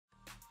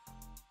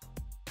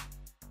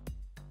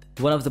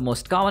One of the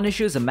most common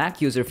issues a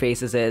Mac user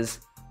faces is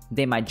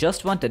they might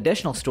just want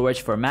additional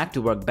storage for Mac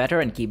to work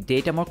better and keep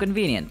data more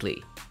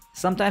conveniently.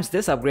 Sometimes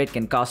this upgrade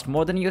can cost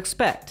more than you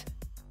expect.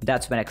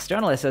 That's when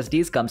external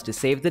SSDs comes to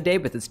save the day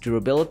with its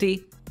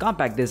durability,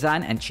 compact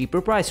design, and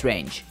cheaper price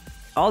range.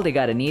 All they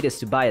gotta need is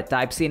to buy a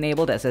Type-C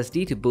enabled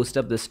SSD to boost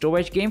up the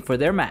storage game for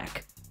their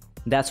Mac.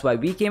 That's why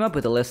we came up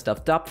with a list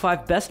of top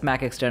 5 best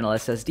Mac external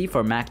SSD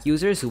for Mac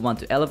users who want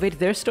to elevate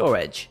their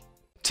storage.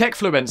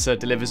 Techfluencer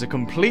delivers a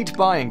complete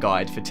buying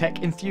guide for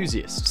tech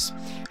enthusiasts.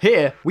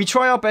 Here, we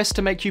try our best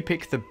to make you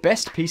pick the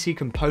best PC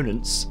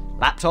components,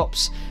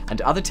 laptops,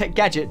 and other tech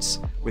gadgets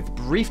with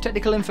brief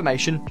technical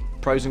information,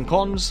 pros and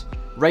cons,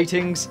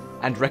 ratings,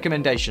 and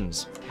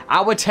recommendations.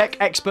 Our tech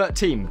expert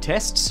team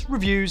tests,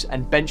 reviews,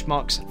 and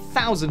benchmarks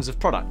thousands of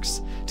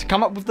products to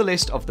come up with the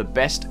list of the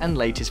best and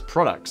latest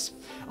products,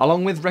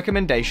 along with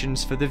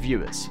recommendations for the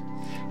viewers.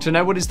 To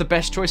know what is the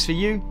best choice for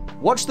you,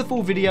 watch the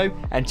full video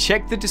and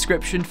check the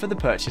description for the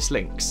purchase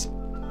links.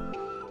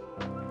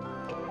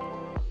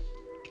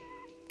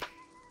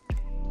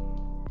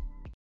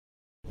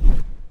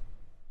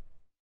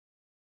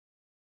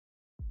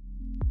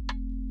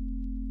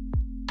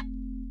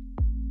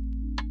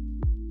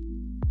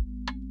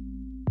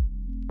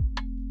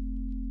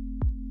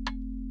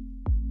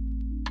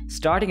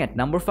 Starting at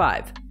number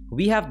 5,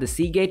 we have the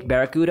Seagate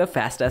Barracuda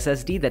Fast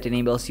SSD that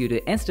enables you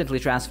to instantly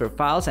transfer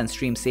files and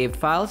stream saved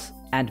files,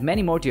 and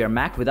many more to your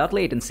Mac without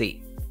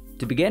latency.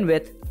 To begin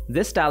with,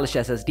 this stylish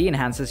SSD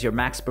enhances your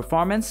Mac's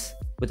performance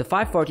with a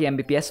 540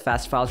 Mbps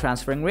fast file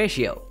transferring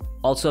ratio.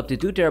 Also, up to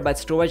 2 TB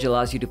storage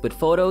allows you to put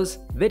photos,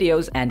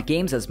 videos, and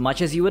games as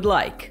much as you would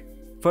like.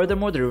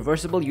 Furthermore, the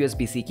reversible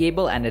USB-C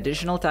cable and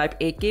additional Type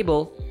A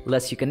cable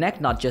lets you connect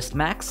not just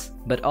Macs,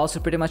 but also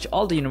pretty much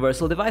all the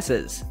universal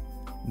devices.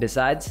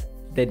 Besides,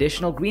 the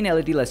additional green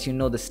LED lets you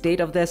know the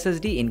state of the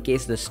SSD in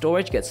case the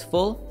storage gets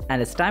full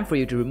and it's time for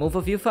you to remove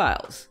a few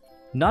files.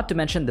 Not to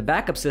mention the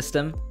backup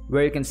system,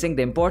 where you can sync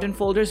the important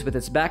folders with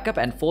its backup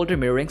and folder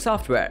mirroring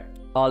software.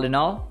 All in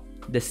all,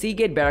 the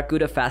Seagate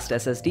Barracuda Fast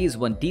SSD is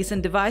one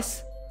decent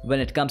device when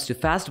it comes to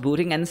fast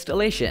booting and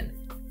installation.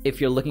 If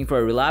you're looking for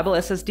a reliable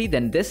SSD,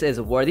 then this is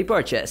a worthy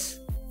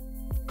purchase.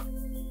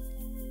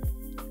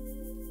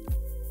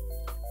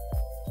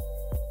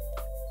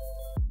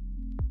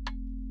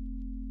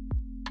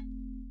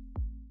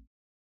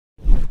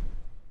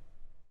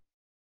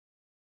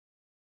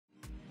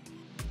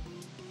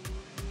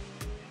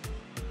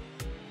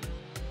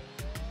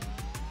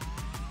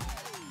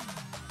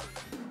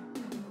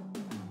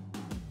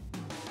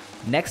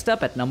 Next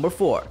up at number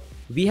 4,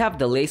 we have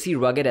the Lacy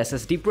Rugged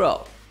SSD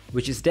Pro,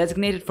 which is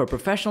designated for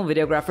professional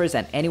videographers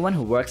and anyone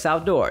who works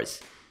outdoors.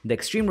 The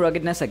extreme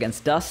ruggedness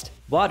against dust,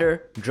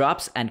 water,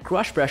 drops, and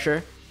crush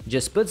pressure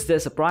just puts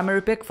this a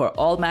primary pick for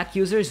all Mac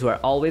users who are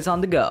always on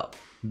the go.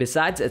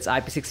 Besides its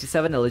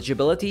IP67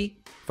 eligibility,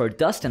 for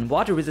dust and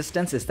water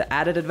resistance is the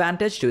added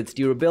advantage to its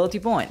durability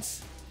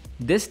points.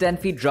 This 10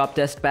 feet drop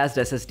test passed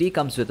SSD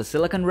comes with a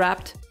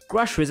silicon-wrapped,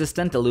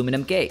 crush-resistant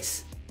aluminum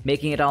case,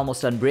 making it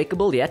almost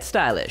unbreakable yet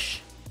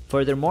stylish.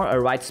 Furthermore, a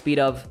write speed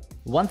of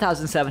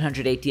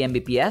 1780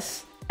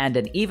 Mbps and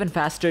an even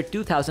faster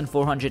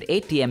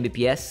 2480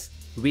 Mbps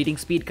reading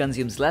speed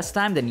consumes less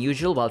time than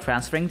usual while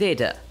transferring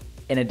data.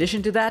 In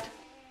addition to that,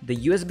 the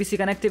USB-C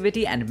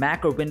connectivity and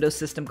Mac or Windows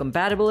system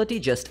compatibility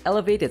just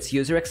elevate its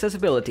user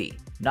accessibility.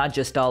 Not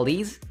just all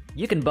these,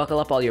 you can buckle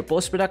up all your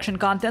post-production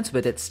contents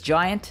with its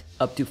giant,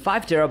 up to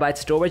 5 TB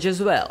storage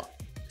as well.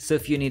 So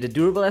if you need a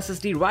durable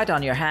SSD right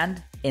on your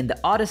hand, in the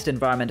oddest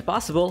environment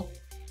possible,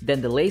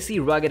 then the Lacy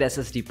Rugged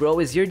SSD Pro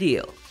is your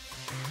deal.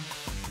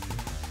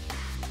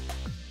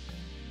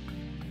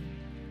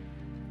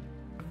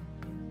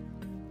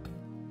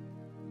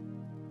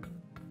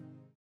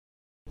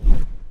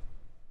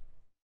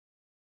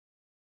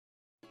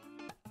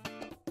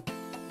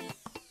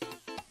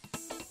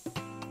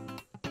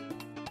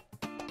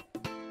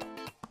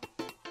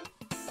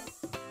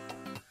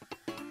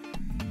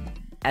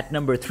 At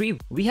number 3,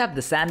 we have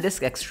the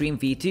SanDisk Extreme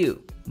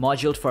V2,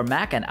 moduled for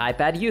Mac and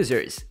iPad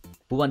users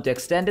who want to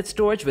extend its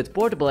storage with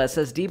portable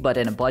SSD but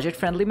in a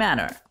budget-friendly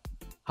manner.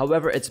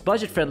 However, its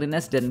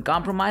budget-friendliness didn't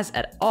compromise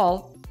at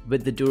all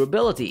with the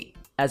durability,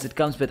 as it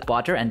comes with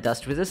water and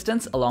dust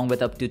resistance along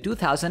with up to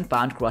 2,000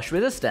 pound crush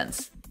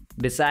resistance.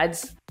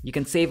 Besides, you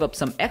can save up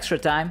some extra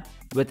time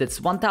with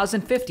its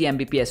 1050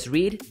 Mbps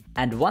read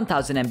and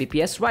 1000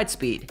 Mbps write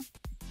speed.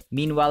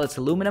 Meanwhile, its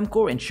aluminum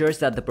core ensures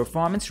that the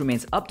performance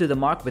remains up to the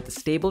mark with a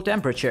stable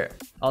temperature.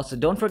 Also,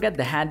 don't forget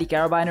the handy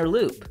carabiner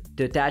loop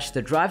to attach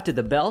the drive to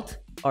the belt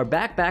or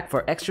backpack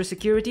for extra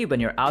security when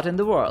you're out in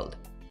the world.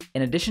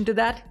 In addition to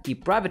that,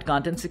 keep private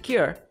content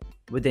secure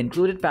with the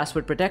included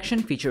password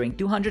protection featuring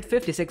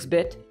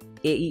 256-bit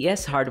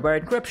AES hardware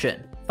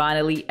encryption.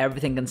 Finally,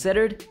 everything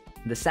considered,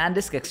 the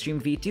SanDisk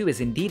Extreme V2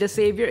 is indeed a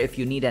savior if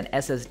you need an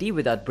SSD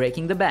without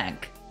breaking the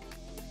bank.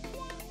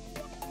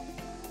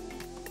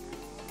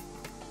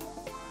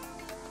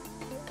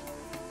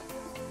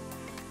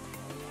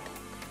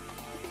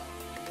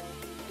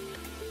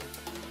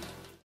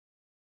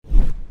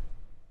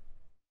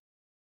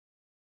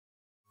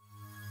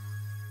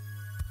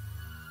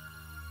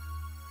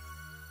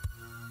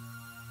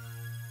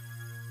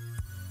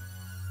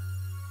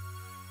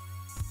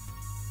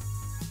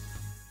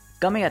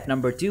 Coming at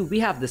number 2, we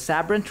have the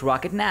Sabrent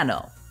Rocket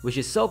Nano, which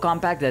is so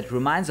compact that it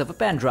reminds of a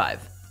pen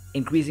drive,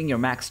 increasing your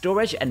max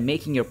storage and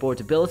making your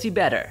portability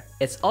better.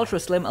 Its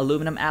ultra-slim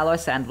aluminum alloy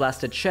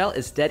sandblasted shell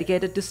is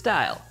dedicated to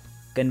style,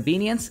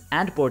 convenience,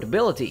 and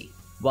portability,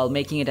 while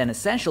making it an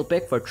essential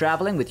pick for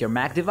traveling with your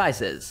Mac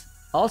devices.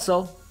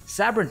 Also,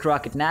 Sabrent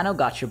Rocket Nano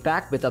got your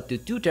back with up to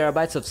 2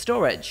 TB of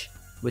storage,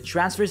 which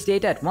transfers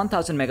data at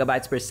 1000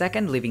 MB per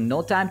second, leaving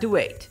no time to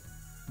wait.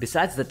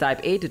 Besides, the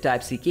Type A to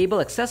Type C cable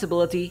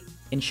accessibility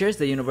ensures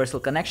the universal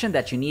connection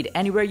that you need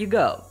anywhere you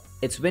go.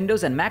 Its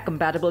Windows and Mac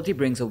compatibility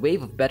brings a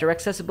wave of better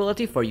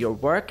accessibility for your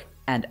work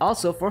and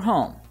also for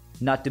home.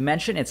 Not to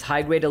mention, its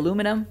high-grade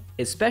aluminum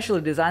is specially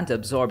designed to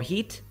absorb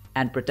heat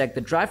and protect the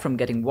drive from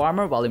getting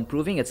warmer while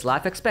improving its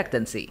life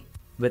expectancy.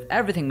 With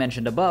everything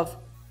mentioned above,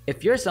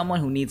 if you're someone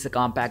who needs a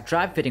compact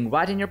drive fitting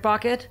right in your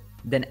pocket,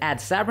 then add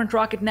Sabrent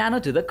Rocket Nano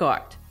to the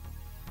cart.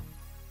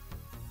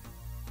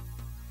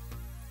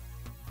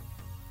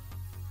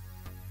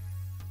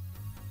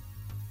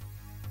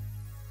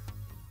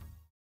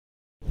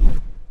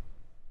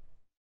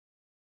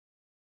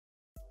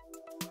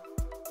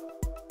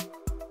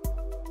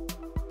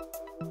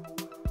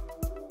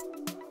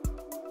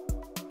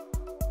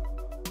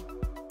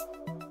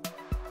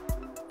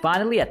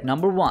 Finally, at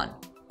number 1,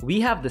 we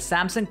have the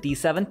Samsung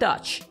T7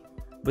 Touch,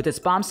 with its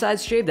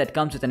palm-sized shape that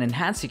comes with an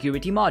enhanced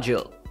security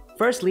module.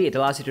 Firstly, it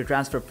allows you to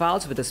transfer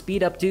files with a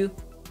speed up to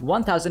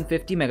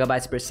 1050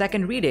 MB per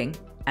second reading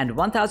and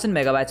 1000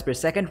 MB per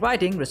second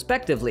writing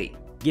respectively,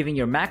 giving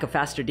your Mac a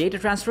faster data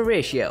transfer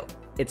ratio.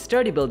 Its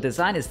sturdy build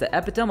design is the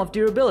epitome of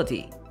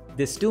durability.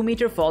 This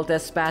 2-meter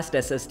fault-test passed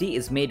SSD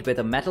is made with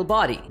a metal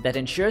body that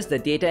ensures the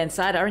data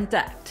inside are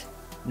intact.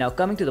 Now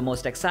coming to the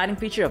most exciting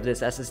feature of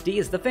this SSD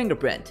is the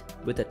fingerprint,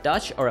 with a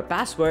touch or a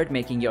password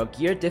making your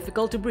gear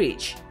difficult to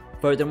breach.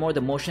 Furthermore, the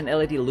motion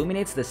LED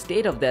illuminates the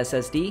state of the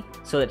SSD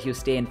so that you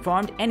stay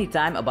informed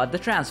anytime about the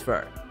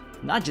transfer.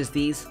 Not just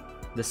these,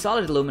 the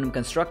solid aluminum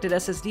constructed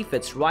SSD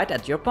fits right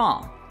at your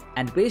palm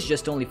and weighs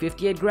just only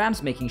 58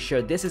 grams, making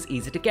sure this is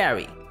easy to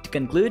carry. To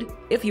conclude,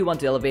 if you want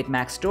to elevate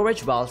max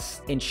storage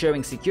whilst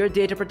ensuring secure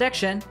data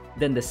protection,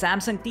 then the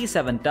Samsung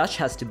T7 Touch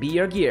has to be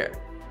your gear.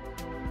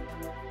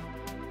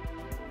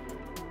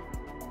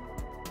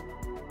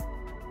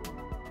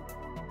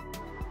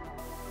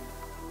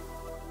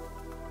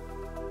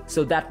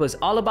 So that was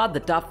all about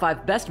the top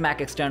 5 best Mac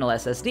external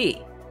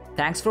SSD.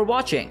 Thanks for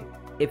watching.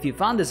 If you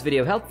found this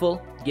video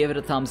helpful, give it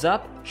a thumbs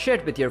up, share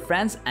it with your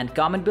friends, and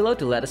comment below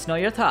to let us know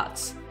your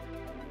thoughts.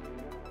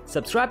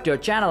 Subscribe to our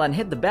channel and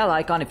hit the bell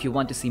icon if you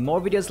want to see more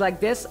videos like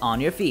this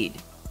on your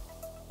feed.